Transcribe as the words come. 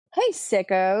Hey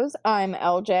sickos, I'm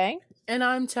LJ, And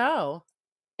I'm Toe.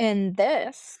 and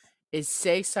this Is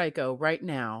Say Psycho right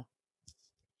now.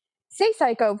 Say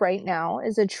Psycho Right Now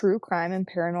is a true crime and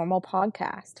paranormal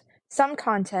podcast. Some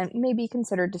content may be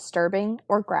considered disturbing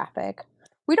or graphic.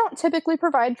 We don't typically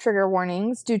provide trigger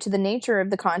warnings due to the nature of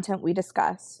the content we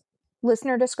discuss.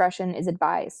 Listener discretion is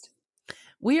advised.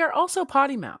 We are also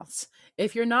potty mouths.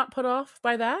 If you're not put off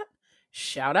by that,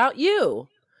 shout out you.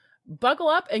 Buckle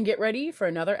up and get ready for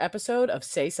another episode of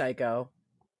Say Psycho.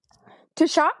 To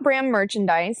shop brand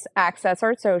merchandise, access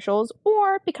our socials,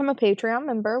 or become a Patreon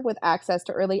member with access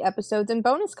to early episodes and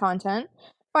bonus content,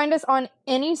 find us on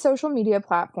any social media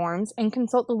platforms and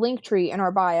consult the link tree in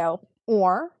our bio,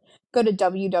 or go to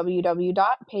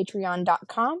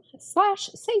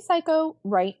www.patreon.com/saypsycho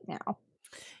right now.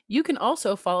 You can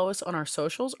also follow us on our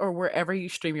socials or wherever you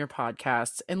stream your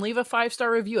podcasts and leave a 5-star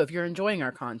review if you're enjoying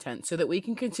our content so that we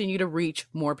can continue to reach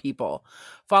more people.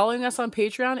 Following us on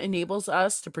Patreon enables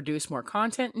us to produce more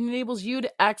content and enables you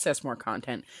to access more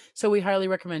content. So we highly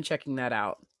recommend checking that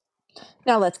out.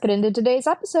 Now let's get into today's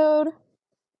episode.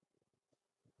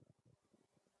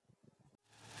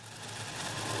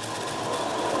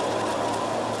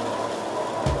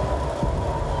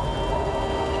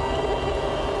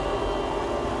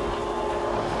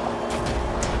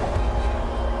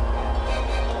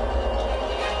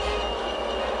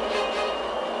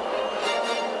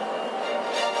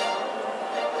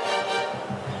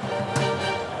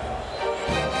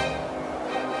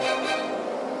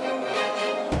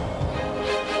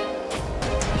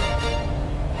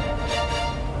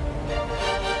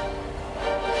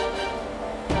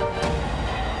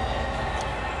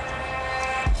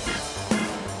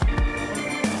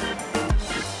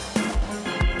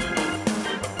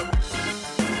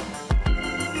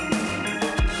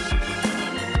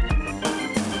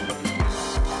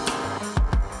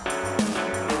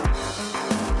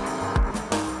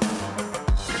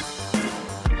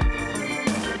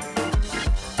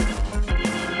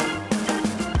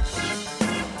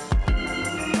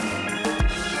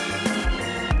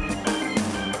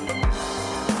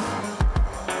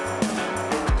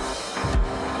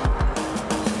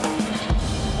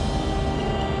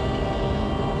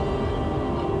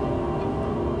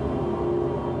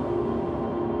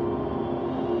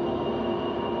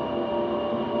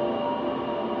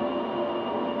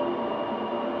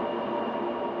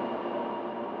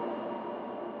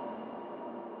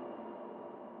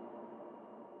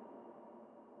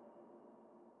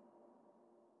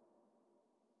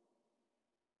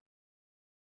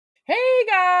 Hey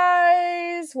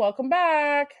guys, welcome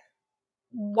back.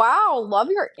 Wow, love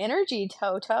your energy,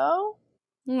 Toto.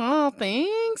 Oh,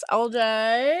 thanks,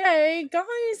 LJ. Hey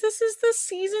guys, this is the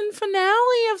season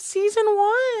finale of season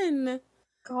 1.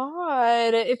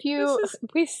 God, This is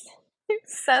we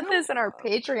said this in our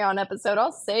Patreon episode,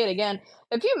 I'll say it again.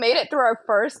 If you made it through our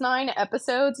first 9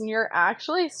 episodes and you're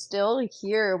actually still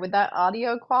here with that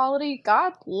audio quality,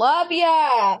 God love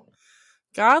ya!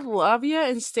 God love ya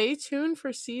and stay tuned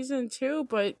for season 2.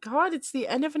 But God, it's the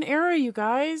end of an era, you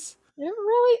guys. It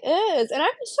really is. And I'm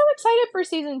so excited for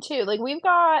season 2. Like, we've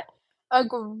got a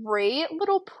great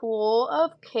little pool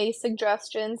of case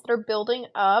suggestions that are building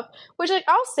up, which, like,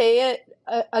 I'll say it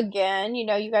again. You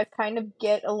know, you guys kind of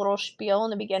get a little spiel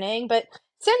in the beginning, but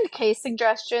send case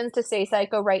suggestions to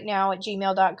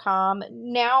saypsychorightnow@gmail.com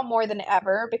now more than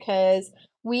ever, because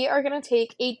we are going to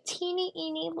take a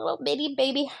teeny little bitty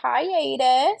baby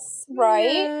hiatus,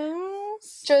 right?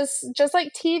 Yes. Just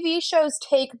like TV shows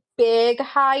take big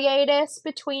hiatus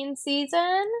between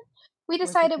season, we We're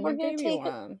decided taking we're a going to baby take a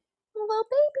one. little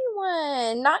baby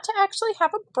one. Not to actually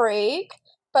have a break,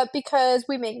 but because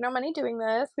we make no money doing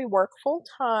this, we work full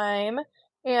time,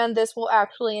 and this will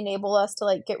actually enable us to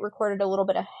like get recorded a little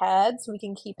bit ahead so we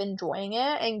can keep enjoying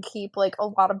it and keep like a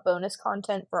lot of bonus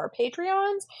content for our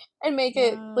Patreons and make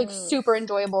it like super Yes.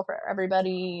 enjoyable for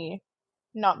everybody,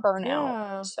 not burn out.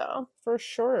 Yeah, So, for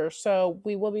sure. So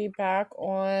we will be back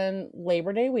on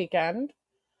Labor Day weekend.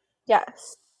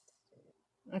 yes.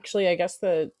 Actually, I guess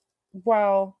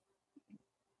well,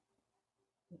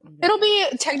 It'll be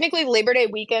technically Labor Day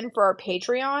weekend for our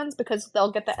Patreons because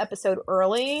they'll get the episode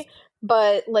early,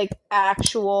 but like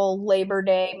actual Labor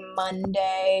Day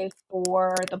Monday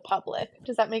for the public.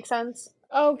 Does that make sense?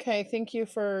 Okay, thank you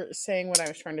for saying what I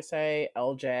was trying to say,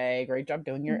 LJ. Great job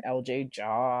doing your LJ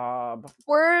job.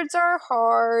 Words are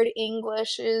hard,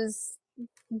 English is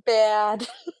bad.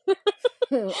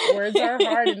 Words are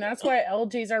hard, and that's why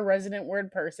LJ's our resident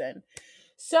word person.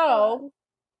 So,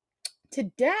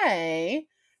 today,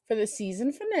 for the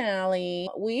season finale,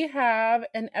 we have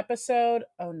an episode.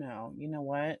 Oh no, you know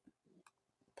what?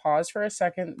 pause for a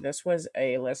second. This was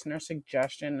a listener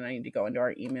suggestion, and I need to go into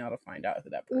our email to find out who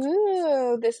that person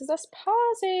was. Ooh, this is us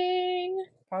pausing.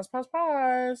 Pause, pause,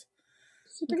 pause.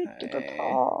 Super duper Okay, because I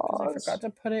pause. forgot to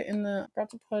put it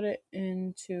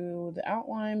into the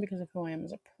outline because of who I am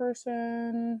as a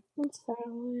person. That's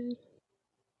valid.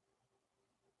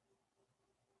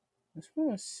 This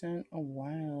one was sent a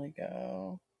while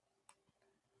ago.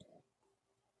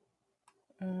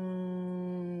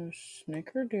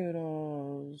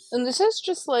 Snickerdoodles. And this is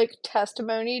just like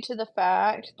testimony to the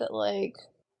fact that like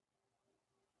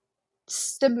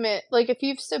if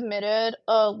you've submitted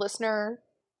a listener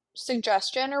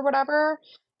suggestion or whatever,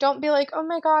 don't be like, oh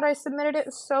my god, I submitted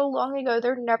it so long ago,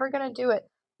 they're never gonna do it.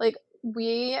 Like,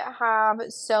 we have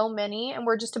so many, and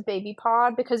we're just a baby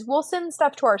pod because we'll send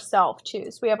stuff to ourselves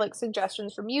too. So we have like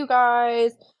suggestions from you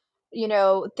guys,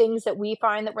 things that we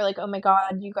find that we're like, oh my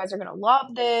god, you guys are gonna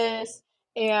love this.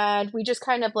 And we just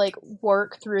kind of like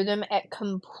work through them at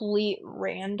complete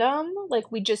random.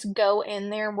 Like, we just go in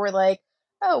there and we're like,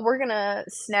 oh, we're gonna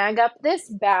snag up this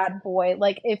bad boy.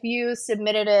 Like, if you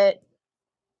submitted it,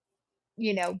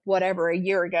 whatever, a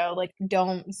year ago, like,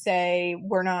 don't say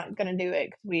we're not gonna do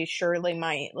it, 'cause we surely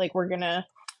might. Like, we're gonna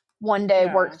one day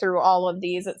work through all of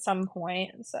these at some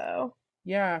point, so.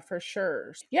 Yeah, for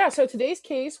sure. Yeah, so today's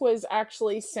case was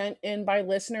actually sent in by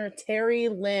listener Terry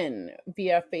Lynn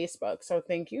via Facebook. So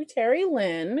thank you, Terry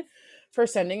Lynn, for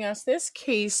sending us this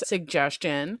case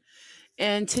suggestion.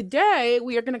 And today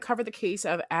we are going to cover the case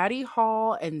of Addie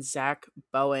Hall and Zack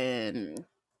Bowen.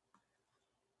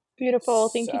 Beautiful.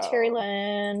 Thank you, Terry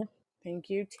Lynn.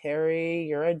 Thank you, Terry.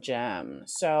 You're a gem.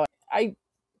 So I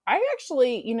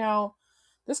actually,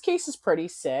 this case is pretty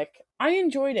sick. I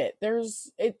enjoyed it. What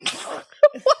the fuck?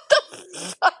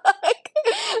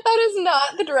 That is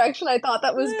not the direction I thought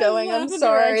that was going. I'm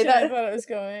sorry. I thought it was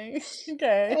going.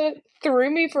 Okay. It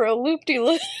threw me for a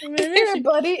loop-de-loop there,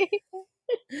 buddy.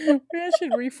 Maybe I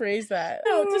should rephrase that.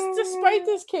 No, despite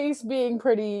this case being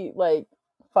pretty, like,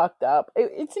 fucked up,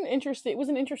 it was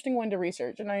an interesting one to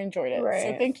research, and I enjoyed it. Right.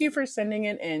 So thank you for sending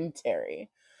it in,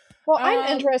 Terry. Well, I'm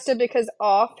interested because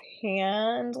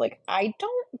offhand, like, I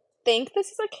don't think this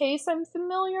is a case I'm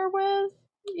familiar with,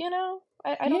 I don't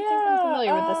think I'm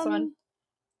familiar with this one.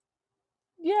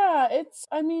 Yeah,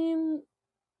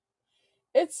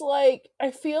 it's like, I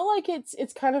feel like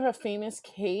it's kind of a famous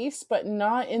case, but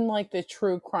not in like the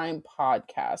true crime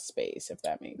podcast space, if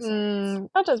that makes sense.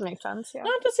 That does make sense, yeah.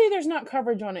 Not to say there's not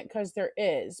coverage on it, because there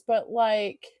is, but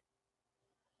like,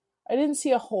 I didn't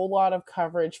see a whole lot of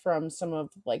coverage from some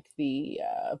of like the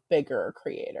bigger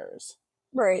creators.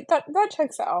 Right, that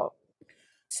checks out.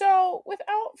 So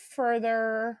without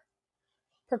further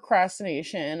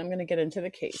procrastination, I'm going to get into the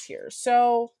case here.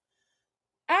 So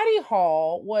Addie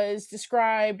Hall was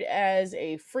described as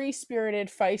a free-spirited,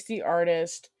 feisty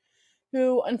artist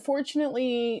who,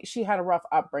 unfortunately, she had a rough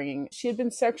upbringing. She had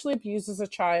been sexually abused as a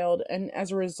child, and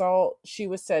as a result, she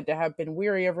was said to have been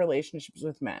weary of relationships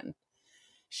with men.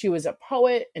 She was a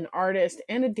poet, an artist,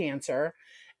 and a dancer,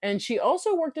 and she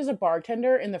also worked as a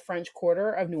bartender in the French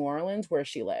Quarter of New Orleans, where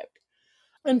she lived.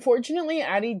 Unfortunately,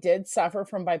 Addie did suffer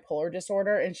from bipolar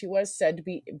disorder, and she was said to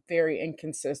be very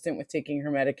inconsistent with taking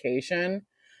her medication,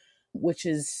 which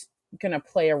is going to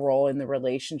play a role in the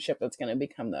relationship that's going to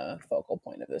become the focal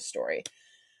point of this story.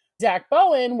 Zack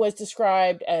Bowen was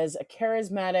described as a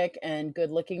charismatic and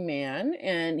good-looking man,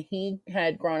 and he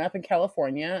had grown up in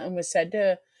California and was said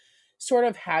to sort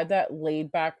of had that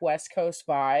laid-back West Coast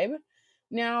vibe.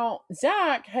 Now,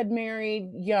 Zack had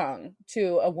married young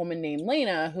to a woman named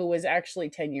Lena, who was actually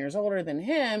 10 years older than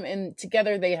him, and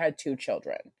together they had 2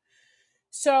 children.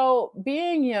 So,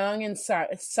 being young and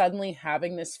suddenly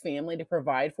having this family to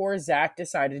provide for, Zack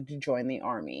decided to join the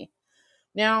army.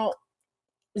 Now,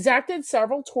 Zack did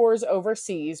several tours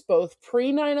overseas, both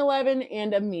pre-9/11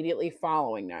 and immediately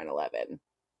following 9/11.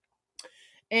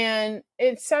 And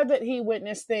it's said that he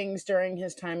witnessed things during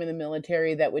his time in the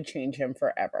military that would change him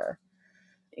forever.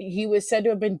 He was said to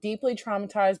have been deeply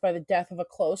traumatized by the death of a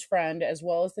close friend, as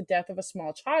well as the death of a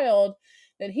small child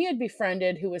that he had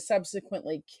befriended, who was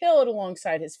subsequently killed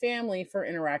alongside his family for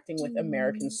interacting with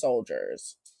American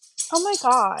soldiers. Oh my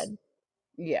god.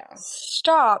 Yeah.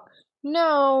 Stop.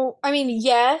 No. I mean,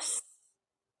 yes.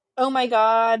 Oh my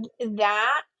god,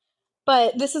 that.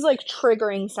 But this is like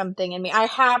triggering something in me. I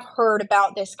have heard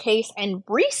about this case, and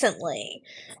recently,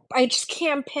 I just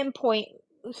can't pinpoint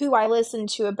who I listened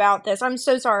to about this. I'm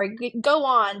so sorry. Go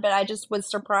on, but I just was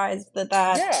surprised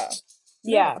that.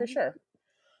 Yeah, for sure.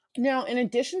 Now, in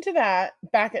addition to that,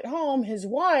 back at home, his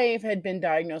wife had been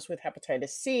diagnosed with hepatitis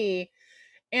C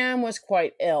and was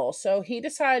quite ill. So he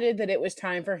decided that it was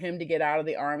time for him to get out of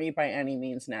the army by any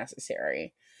means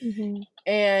necessary. Mm-hmm.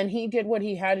 And he did what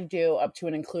he had to do up to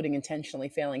and including intentionally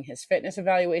failing his fitness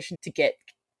evaluation to get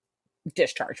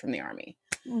discharged from the army.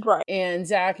 Right. And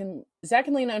Zack and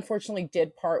Lena unfortunately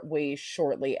did part ways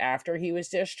shortly after he was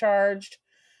discharged.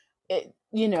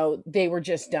 They were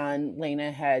just done.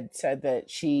 Lena had said that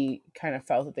she kind of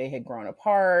felt that they had grown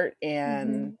apart Mm-hmm.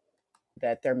 and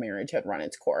that their marriage had run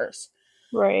its course.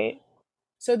 Right.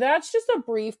 So that's just a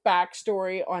brief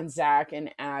backstory on Zack and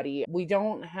Addie. We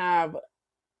don't have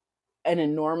an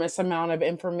enormous amount of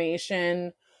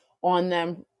information on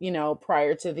them,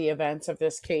 prior to the events of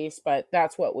this case, but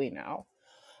that's what we know.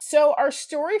 So our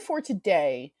story for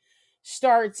today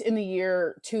starts in the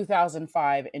year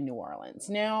 2005 in New Orleans.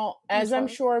 Now, as I'm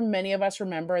Okay. sure many of us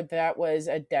remember, that was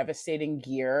a devastating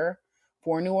year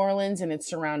for New Orleans and its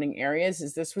surrounding areas,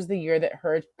 as this was the year that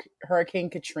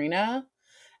Hurricane Katrina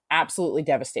absolutely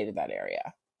devastated that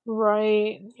area.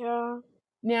 Right. Yeah.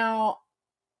 Now,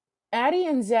 Addie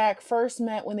and Zack first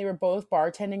met when they were both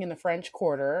bartending in the French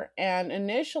Quarter, and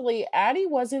initially, Addie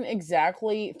wasn't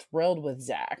exactly thrilled with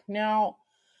Zack. Now,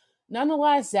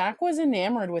 nonetheless, Zack was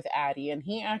enamored with Addie, and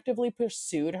he actively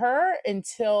pursued her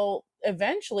until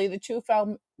eventually the two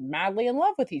fell madly in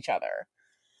love with each other.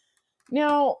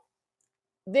 Now,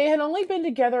 they had only been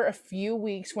together a few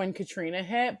weeks when Katrina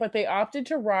hit, but they opted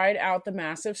to ride out the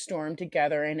massive storm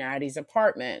together in Addie's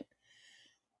apartment.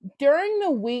 During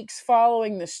the weeks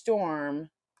following the storm,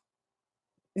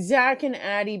 Zack and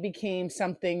Addie became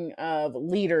something of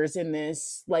leaders in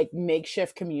this like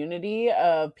makeshift community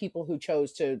of people who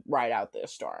chose to ride out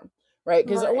this storm, right?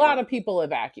 Because a Right. lot of people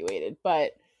evacuated,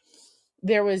 but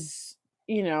there was,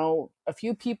 a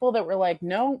few people that were like,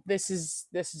 no, this is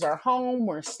our home,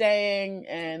 we're staying,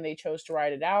 and they chose to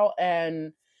ride it out.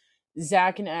 And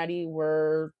Zack and Addie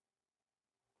were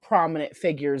prominent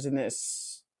figures in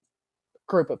this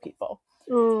group of people.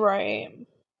 Right.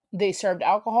 They served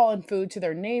alcohol and food to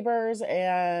their neighbors,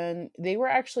 and they were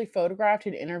actually photographed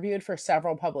and interviewed for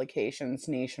several publications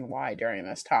nationwide during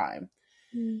this time.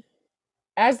 Mm.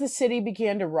 As the city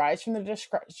began to rise from the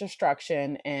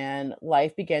destruction and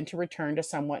life began to return to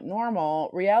somewhat normal,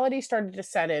 reality started to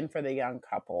set in for the young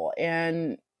couple.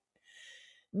 And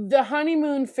the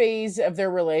honeymoon phase of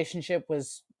their relationship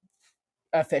was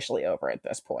officially over at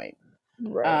this point.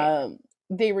 Right. Um,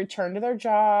 they returned to their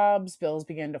jobs, bills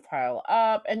began to pile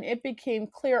up, and it became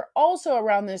clear also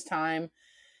around this time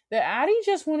that Addie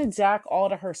just wanted Zack all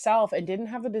to herself and didn't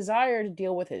have the desire to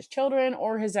deal with his children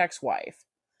or his ex wife.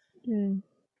 Mm.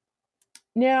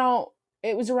 Now,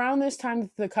 it was around this time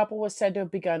that the couple was said to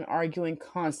have begun arguing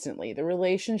constantly. The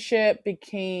relationship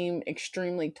became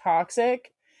extremely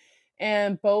toxic,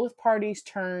 and both parties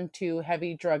turned to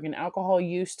heavy drug and alcohol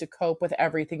use to cope with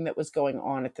everything that was going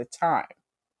on at the time.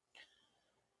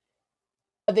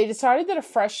 They decided that a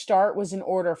fresh start was in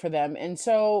order for them. And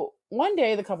so one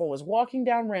day the couple was walking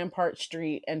down Rampart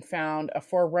Street and found a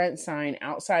for rent sign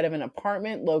outside of an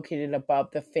apartment located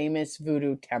above the famous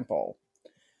Voodoo Temple.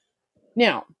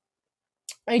 Now,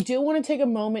 I do want to take a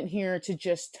moment here to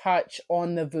just touch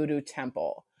on the Voodoo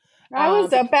Temple. I was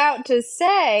Bec- about to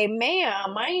say,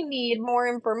 ma'am, I need more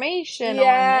information on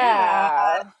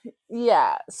that. yeah.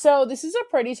 Yeah. So this is a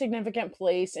pretty significant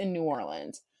place in New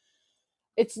Orleans.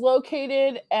 It's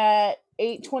located at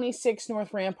 826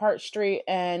 North Rampart Street,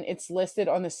 and it's listed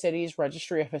on the city's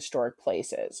Registry of Historic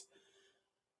Places.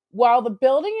 While the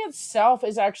building itself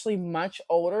is actually much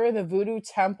older, the Voodoo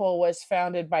Temple was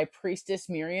founded by Priestess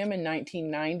Miriam in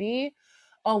 1990,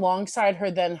 alongside her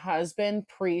then husband,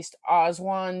 Priest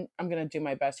Oswan. I'm going to do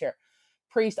my best here.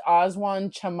 Priest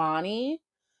Oswan Chamani,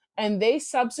 and they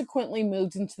subsequently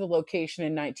moved into the location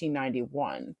in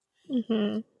 1991.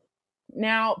 Mm-hmm.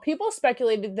 Now, people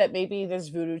speculated that maybe this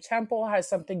voodoo temple has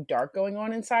something dark going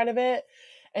on inside of it,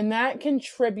 and that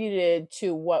contributed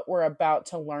to what we're about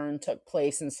to learn took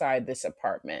place inside this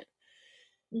apartment.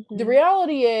 The Mm-hmm.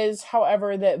 reality is,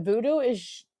 however, that voodoo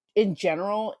is in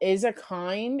general is a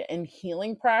kind and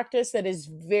healing practice that is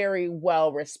very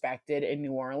well respected in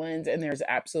New Orleans, and there's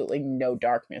absolutely no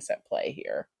darkness at play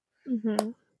here.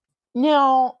 Mm-hmm.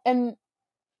 Now, and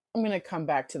I'm going to come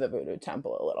back to the voodoo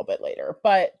temple a little bit later,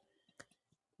 but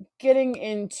getting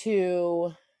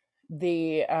into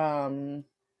the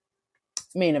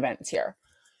main events here.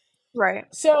 Right.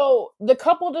 So the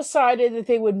couple decided that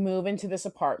they would move into this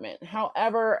apartment.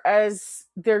 However, as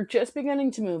they're just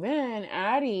beginning to move in,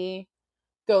 Addie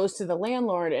goes to the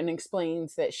landlord and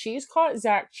explains that she's caught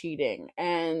Zack cheating,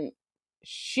 and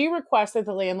she requests that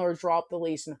the landlord drop the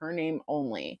lease in her name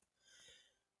only.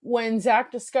 When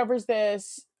Zack discovers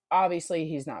this, obviously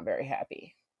he's not very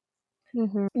happy.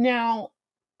 Mm-hmm. Now,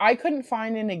 I couldn't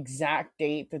find an exact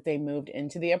date that they moved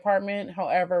into the apartment.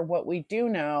 However, what we do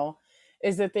know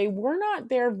is that they were not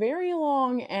there very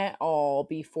long at all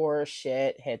before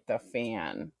shit hit the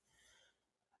fan.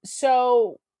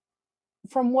 So,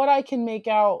 from what I can make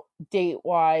out date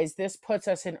wise, this puts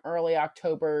us in early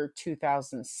October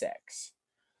 2006.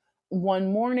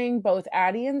 One morning, both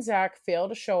Addie and Zack fail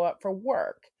to show up for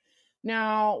work.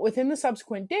 Now, within the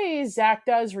subsequent days, Zack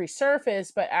does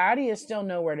resurface, but Addie is still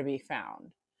nowhere to be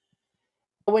found.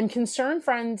 When concerned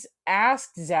friends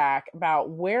asked Zack about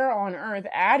where on earth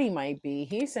Addie might be,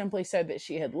 he simply said that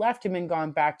she had left him and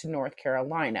gone back to North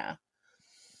Carolina.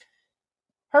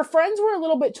 Her friends were a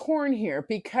little bit torn here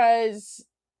because,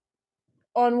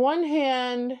 on one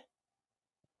hand,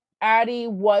 Addie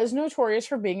was notorious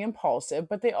for being impulsive,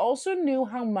 but they also knew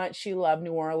how much she loved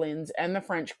New Orleans and the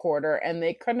French Quarter, and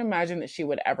they couldn't imagine that she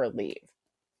would ever leave.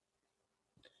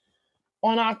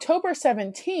 On October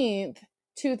 17th,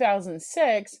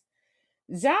 2006,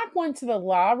 Zack went to the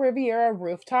La Riviera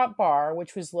rooftop bar,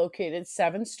 which was located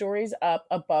 7 stories up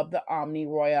above the Omni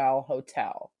Royale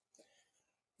Hotel.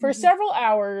 For several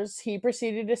hours, he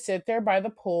proceeded to sit there by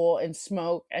the pool and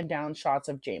smoke and down shots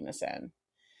of Jameson.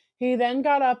 He then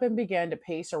got up and began to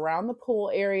pace around the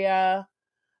pool area,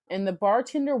 and the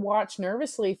bartender watched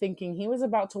nervously, thinking he was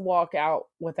about to walk out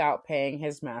without paying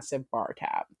his massive bar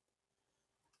tab.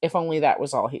 If only that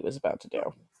was all he was about to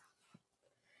do.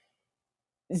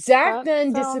 Zack That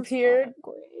then sounds disappeared. not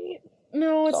great.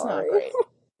 No, it's not Sorry. great.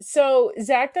 So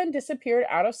Zack then disappeared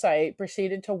out of sight,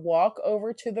 proceeded to walk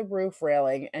over to the roof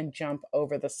railing and jump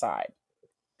over the side.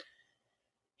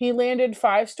 He landed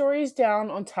 5 stories down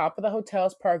on top of the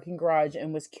hotel's parking garage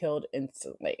and was killed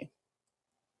instantly.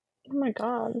 Oh my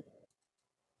God.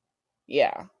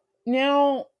 Yeah.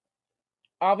 Now,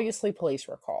 obviously, police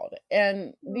were called,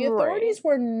 and the authorities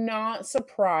were not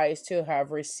surprised to have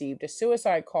received a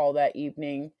suicide call that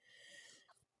evening.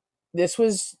 This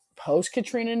was post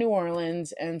Katrina New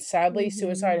Orleans, and sadly,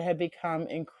 suicide had become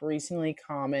increasingly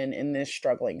common in this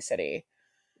struggling city.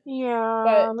 Yeah,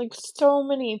 But like so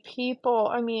many people.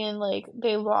 I mean, like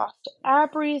they lost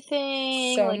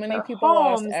everything, so like many their people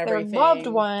lost homes, their loved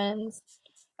everything. ones.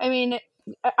 I mean,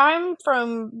 I'm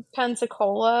from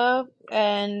Pensacola,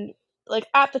 and like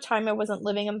at the time I wasn't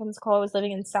living in Pensacola, I was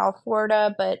living in South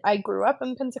Florida, but I grew up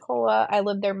in Pensacola. I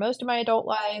lived there most of my adult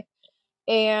life,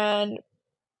 and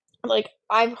like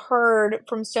I've heard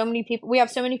from so many people, we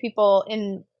have so many people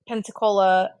in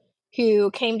Pensacola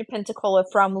who came to Pensacola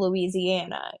from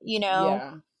Louisiana, you know?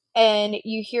 Yeah. And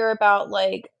you hear about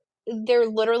like they're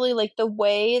literally like the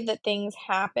way that things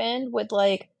happened with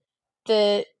like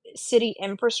the city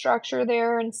infrastructure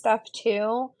there and stuff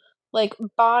too. Like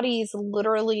bodies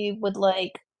literally would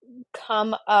like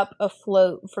come up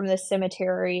afloat from the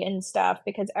cemetery and stuff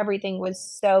because everything was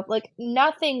so like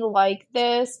nothing like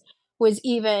this was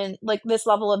even like this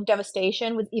level of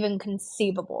devastation was even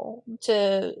conceivable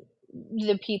to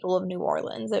the people of New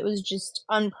Orleans. It was just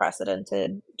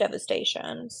unprecedented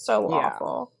devastation. So Yeah.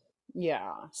 awful.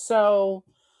 Yeah. So,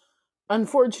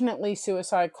 unfortunately,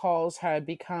 suicide calls had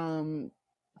become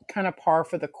kind of par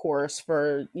for the course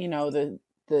for, the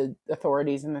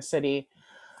authorities in the city.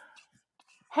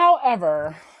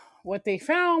 However, what they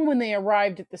found when they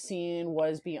arrived at the scene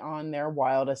was beyond their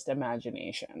wildest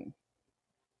imagination.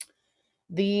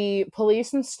 The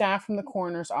police and staff from the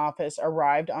coroner's office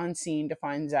arrived on scene to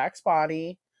find Zach's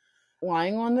body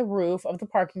lying on the roof of the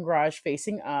parking garage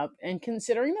facing up, and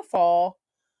considering the fall,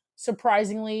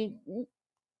 surprisingly,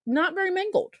 not very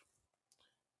mangled.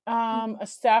 A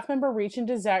staff member reached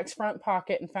into Zach's front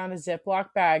pocket and found a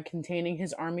Ziploc bag containing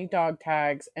his army dog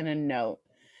tags and a note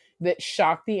that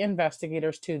shocked the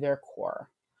investigators to their core.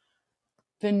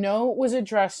 The note was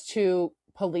addressed to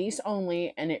police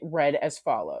only, and it read as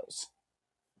follows: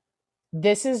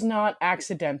 "This is not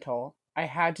accidental. I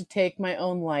had to take my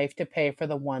own life to pay for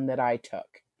the one that I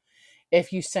took.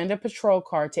 If you send a patrol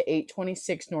car to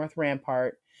 826 North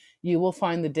Rampart, you will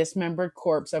find the dismembered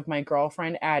corpse of my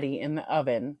girlfriend Addie in the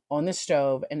oven, on the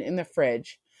stove, and in the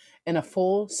fridge, and a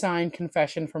full signed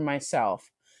confession from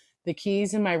myself. The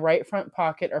keys in my right front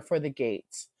pocket are for the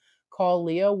gates. Call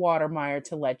Leo Watermeyer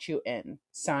to let you in.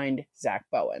 Signed, Zack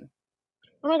Bowen."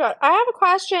 Oh my God. I have a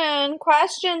question.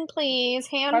 Question, please.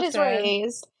 Hand is Question.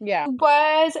 raised. Yeah.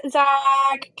 Was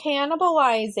Zach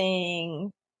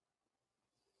cannibalizing?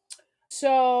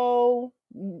 So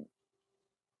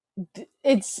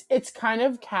it's kind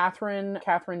of Catherine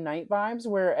Knight vibes,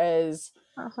 whereas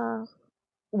Uh-huh.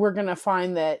 we're gonna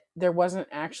find that there wasn't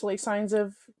actually signs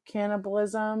of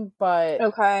cannibalism, but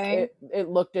Okay. it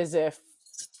looked as if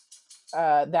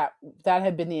that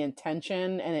had been the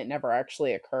intention, and it never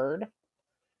actually occurred.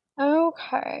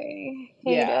 Okay.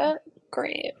 Hate Yeah. it.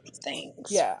 Great.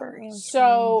 Thanks Yeah. for answering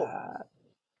So, that.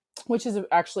 which is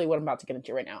actually what I'm about to get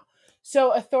into right now.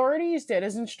 So, authorities did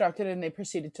as instructed and they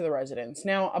proceeded to the residence.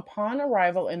 Now, upon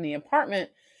arrival in the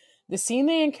apartment, the scene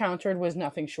they encountered was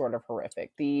nothing short of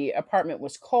horrific. The apartment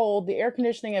was cold, the air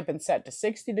conditioning had been set to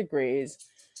 60 degrees.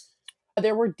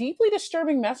 There were deeply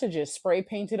disturbing messages spray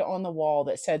painted on the wall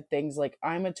that said things like,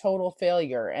 I'm a total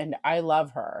failure and I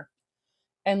love her.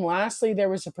 And lastly, there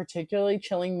was a particularly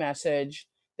chilling message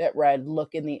that read,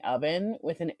 Look in the oven,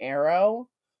 with an arrow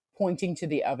pointing to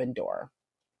the oven door.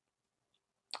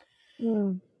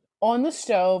 Mm. On the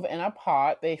stove in a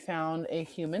pot, they found a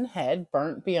human head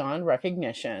burnt beyond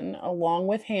recognition, along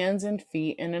with hands and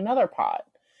feet in another pot.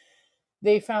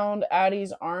 They found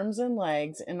Addie's arms and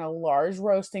legs in a large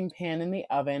roasting pan in the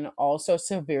oven, also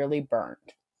severely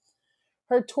burnt.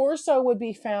 Her torso would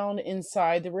be found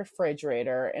inside the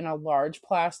refrigerator in a large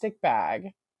plastic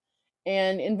bag,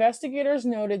 and investigators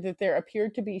noted that there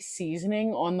appeared to be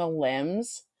seasoning on the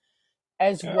limbs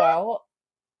as well.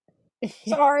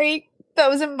 Sorry, that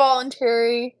was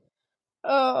involuntary.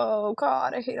 Oh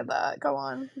God, I hated that. Go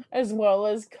on. As well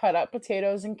as cut up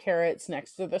potatoes and carrots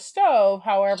next to the stove.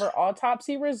 However,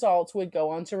 autopsy results would go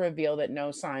on to reveal that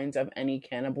no signs of any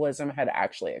cannibalism had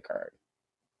actually occurred.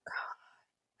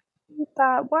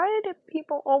 That why did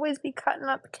people always be cutting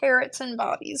up carrots and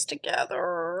bodies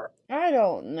together? I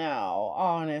don't know,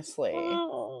 honestly.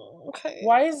 Oh, okay.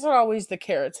 Why is it always the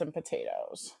carrots and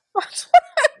potatoes? That's what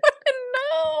I want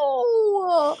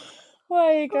to know.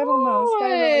 Like, I don't know. This guy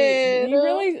really, he God.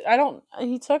 really, I don't,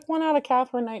 he took one out of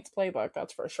Catherine Knight's playbook,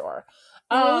 that's for sure.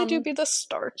 Really do Um, be the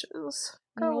starches.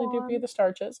 Go really do be on. the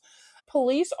starches.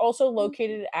 Police also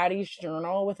located Addie's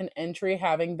journal with an entry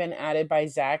having been added by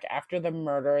Zack after the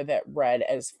murder that read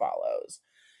as follows.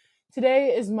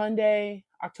 Today is Monday,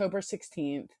 October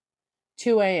 16th,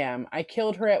 2 a.m. I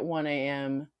killed her at 1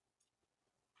 a.m.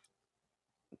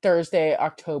 Thursday,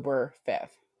 October 5th.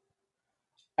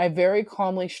 I very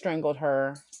calmly strangled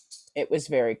her. It was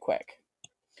very quick.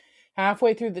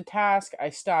 Halfway through the task, I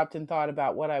stopped and thought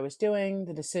about what I was doing.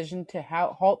 The decision to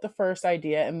halt the first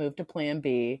idea and move to plan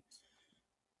B,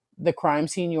 the crime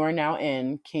scene you are now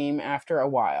in, came after a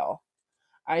while.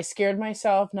 I scared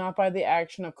myself not by the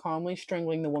action of calmly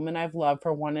strangling the woman I've loved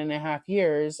for 1.5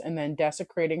 years and then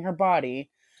desecrating her body,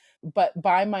 but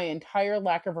by my entire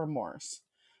lack of remorse.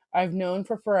 I've known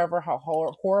for forever how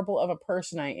horrible of a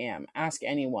person I am, ask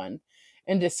anyone,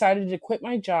 and decided to quit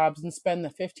my jobs and spend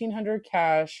the 1,500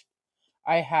 cash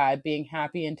I had being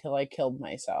happy until I killed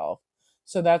myself.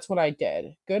 So that's what I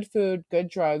did. Good food, good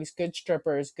drugs, good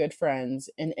strippers, good friends,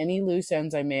 and any loose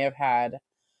ends I may have had.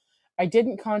 I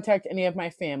didn't contact any of my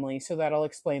family, so that'll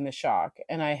explain the shock.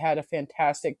 And I had a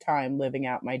fantastic time living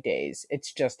out my days.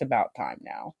 It's just about time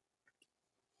now.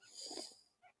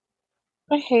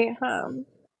 I hate him.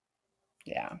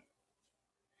 Yeah.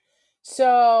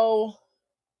 So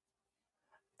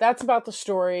that's about the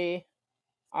story.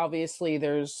 Obviously,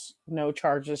 there's no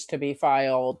charges to be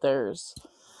filed. There's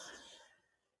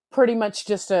pretty much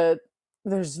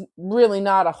there's really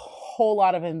not a whole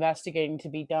lot of investigating to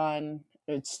be done.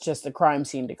 It's just a crime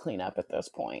scene to clean up at this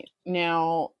point.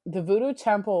 Now, the Voodoo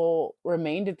Temple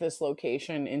remained at this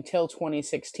location until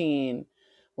 2016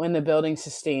 when the building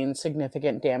sustained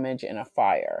significant damage in a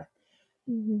fire.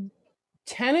 Mm-hmm.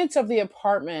 Tenants of the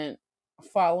apartment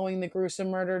following the gruesome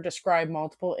murder described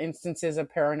multiple instances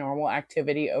of paranormal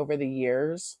activity over the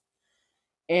years.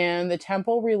 And the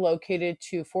temple relocated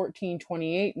to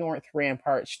 1428 North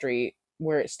Rampart Street,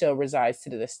 where it still resides to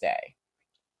this day.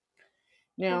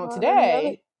 Now, God, I know that.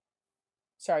 today,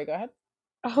 sorry, go ahead.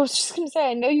 I was just gonna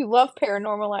say, I know you love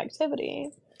paranormal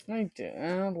activity. I do.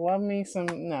 Love me some,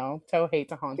 no, Toe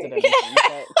hates haunted Yeah, anything,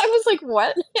 but I was like,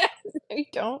 what? No, you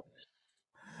don't.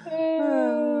 uh,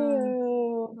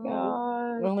 Oh we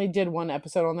God. only did one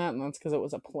episode on that, and that's because it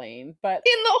was a plane. But,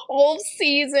 In the whole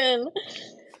season.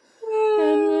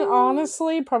 and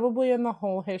honestly, probably in the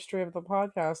whole history of the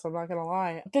podcast, I'm not going to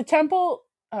lie. The temple,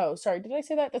 oh, sorry, did I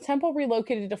say that? The temple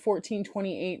relocated to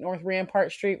 1428 North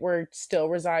Rampart Street, where it still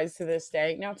resides to this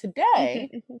day. Now,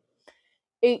 today,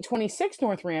 826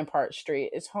 North Rampart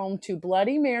Street is home to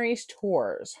Bloody Mary's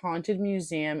Tours, Haunted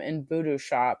Museum, and Voodoo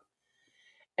Shop.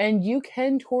 And you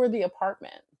can tour the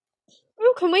apartment.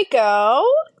 Oh, can we go?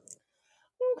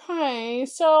 Okay,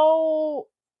 so,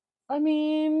 I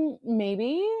mean,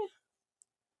 maybe.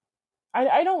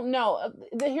 I don't know.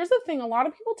 Here's the thing, a lot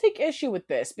of people take issue with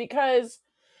this because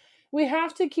we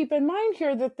have to keep in mind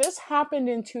here that this happened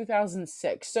in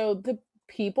 2006. So the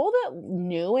people that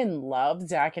knew and loved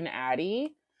Zack and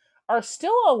Addie are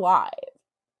still alive.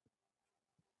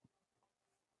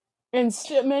 And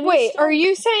many Wait, are still.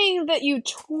 you saying that you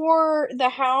tore the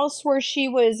house where she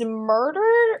was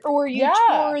murdered, or you Yeah.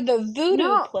 tore the voodoo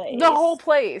No, the whole place?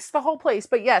 place. The whole place.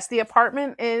 But yes, the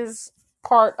apartment is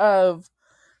part of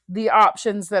the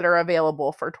options that are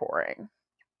available for touring.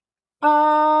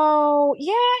 Oh,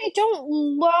 yeah, I don't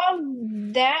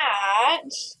love that.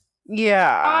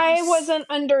 Yeah. I wasn't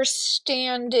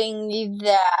understanding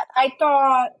that. I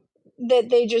thought that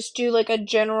they just do like a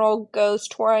general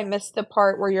ghost tour. I missed the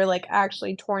part where you're like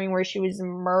actually touring where she was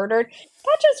murdered.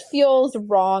 That just feels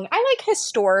wrong. I like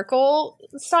historical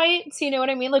sites, you know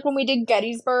what I mean? Like when we did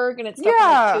Gettysburg and it's stuff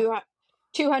from like Yeah.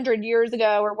 200 years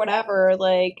ago or whatever,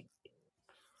 like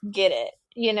get it,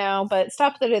 you know? But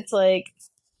stuff that it's like,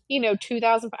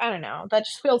 2000, I don't know. That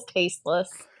just feels tasteless.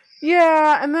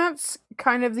 Yeah, and that's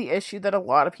kind of the issue that a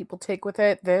lot of people take with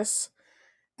it. This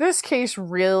case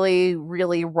really,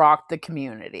 really rocked the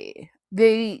community.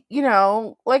 They,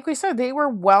 like we said, they were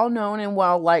well known and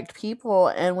well liked people.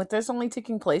 And with this only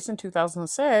taking place in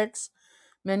 2006,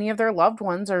 many of their loved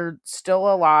ones are still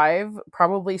alive,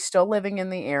 probably still living in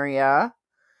the area.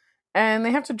 And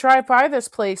they have to drive by this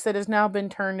place that has now been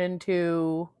turned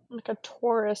into. Like a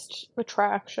tourist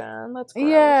attraction. That's gross.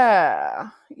 Yeah.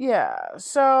 Yeah.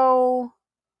 So,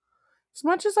 as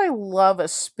much as I love a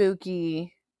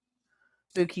spooky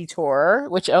tour,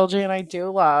 which LJ and I do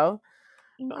love,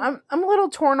 Mm. I'm a little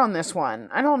torn on this one.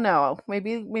 I don't know.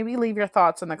 Maybe leave your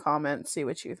thoughts in the comments. See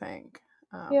what you think.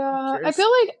 I'm Yeah, I curious.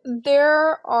 feel like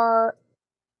there are,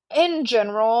 in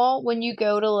general, when you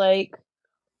go to like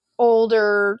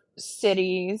older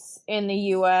cities in the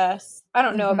US, I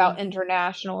don't know Mm-hmm. about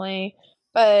internationally,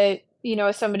 but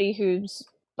as somebody who's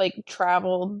like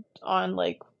traveled on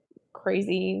like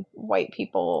crazy white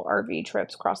people RV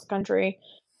trips across the country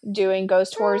doing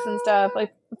ghost tours and stuff,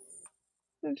 like,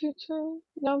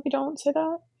 no, we don't say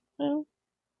that. No,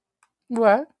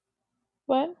 What?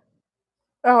 what?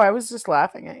 Oh, I was just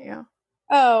laughing at you.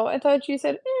 Oh, I thought you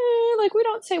said, like we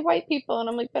don't say white people, and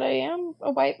I'm like, but I am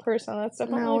a white person. That's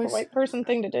definitely No, like a white person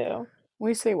thing to do.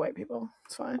 we say white people.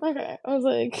 It's fine. Okay, I was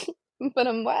like, but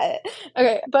I'm what?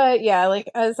 Okay, but yeah, like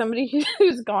as somebody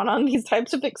who's gone on these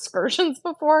types of excursions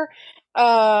before,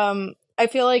 I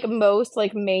feel like most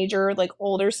like major like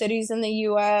older cities in the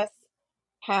U.S.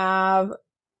 have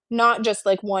not just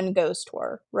like one ghost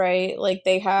tour, right? Like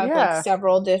they have like Yeah.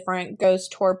 several different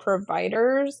ghost tour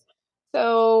providers.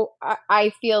 So I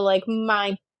feel like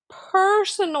my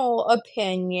personal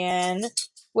opinion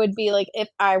would be like if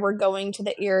I were going to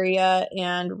the area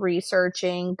and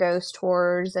researching ghost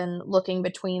tours and looking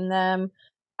between them,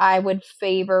 I would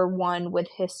favor one with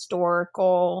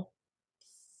historical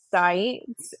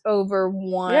sites over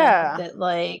one Yeah. that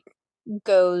like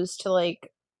goes to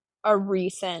like a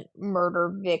recent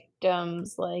murder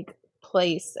victim's like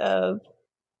place of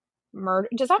murder.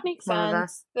 Does that make Murder.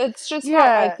 sense? That's just how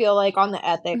I Yeah. feel like on the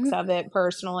ethics Mhm. of it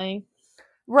personally.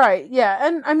 Right. Yeah.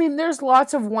 And I mean, there's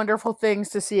lots of wonderful things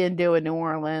to see and do in New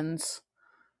Orleans,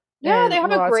 Yeah, they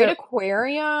and have a great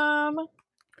aquarium,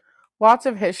 lots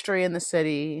of history in the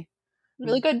city.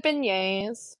 really good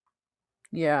beignets.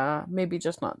 Yeah, maybe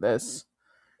just not this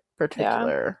Yeah.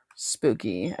 particular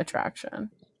spooky attraction.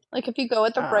 Like if you go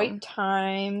at the right Um,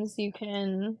 times, you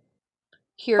can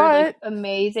hear like but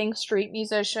amazing street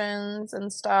musicians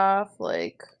and stuff.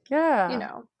 Like,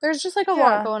 yeah, there's just like a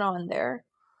lot yeah, going on there.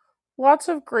 lots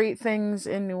of great things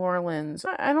in New Orleans.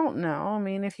 I don't know. I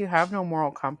mean, if you have no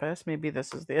moral compass, maybe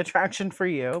this is the attraction for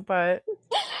you. But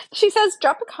She says,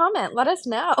 drop a comment. Let us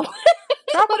know.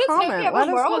 drop a Let us know if you comment. have a Let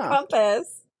us moral know.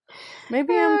 compass.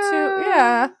 Maybe I'm too.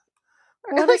 Yeah,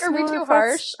 Um, let like, us are we know too if that's.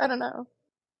 harsh? I don't know.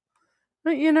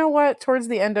 But you know what? Towards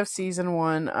the end of season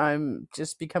one, I'm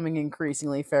just becoming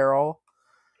increasingly feral.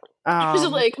 Just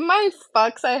Um, like, my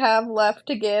fucks I have left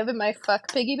to give in my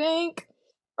fuck piggy bank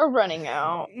are running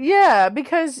out. yeah,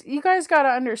 because you guys got to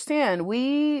understand,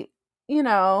 you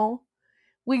know,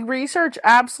 we research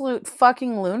absolute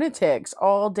fucking lunatics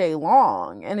all day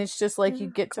long, and it's just like you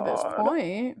Oh, get to this God.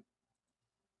 point.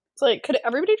 It's like, could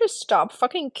everybody just stop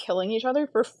fucking killing each other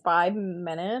for 5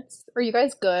 minutes? Are you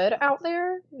guys good out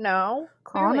there? No,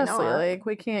 clearly Honestly, not. like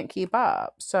we can't keep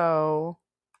up. So,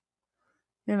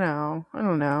 I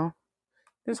don't know.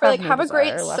 Just We're have like, no have a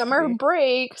great desire left to summer be.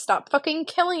 break. Stop fucking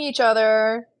killing each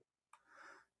other.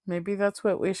 Maybe that's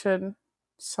what we should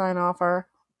sign off our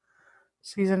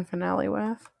season finale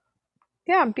with.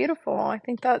 Yeah, beautiful. I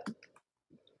think that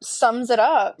sums it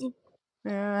up.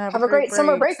 Yeah, have a Have a great great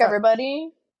summer break. break,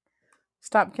 everybody.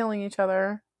 Stop killing each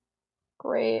other.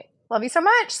 Great. Love you so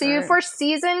much. All See you right. for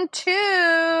season 2.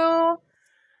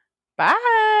 Bye.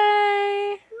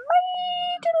 Bye.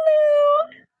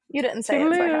 Toodaloo. You didn't say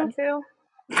it, so I Toodaloo. had to.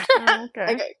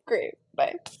 Okay. Okay, great.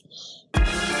 Bye.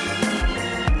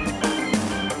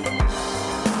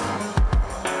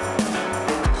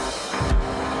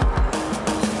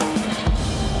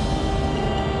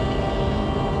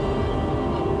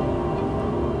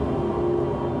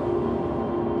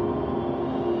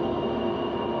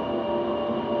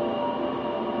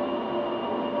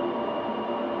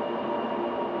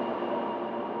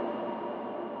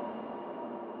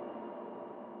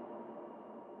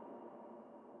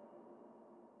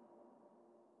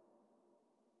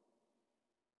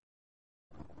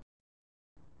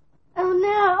 Oh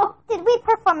no, did we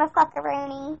perform a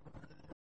fuckaroni?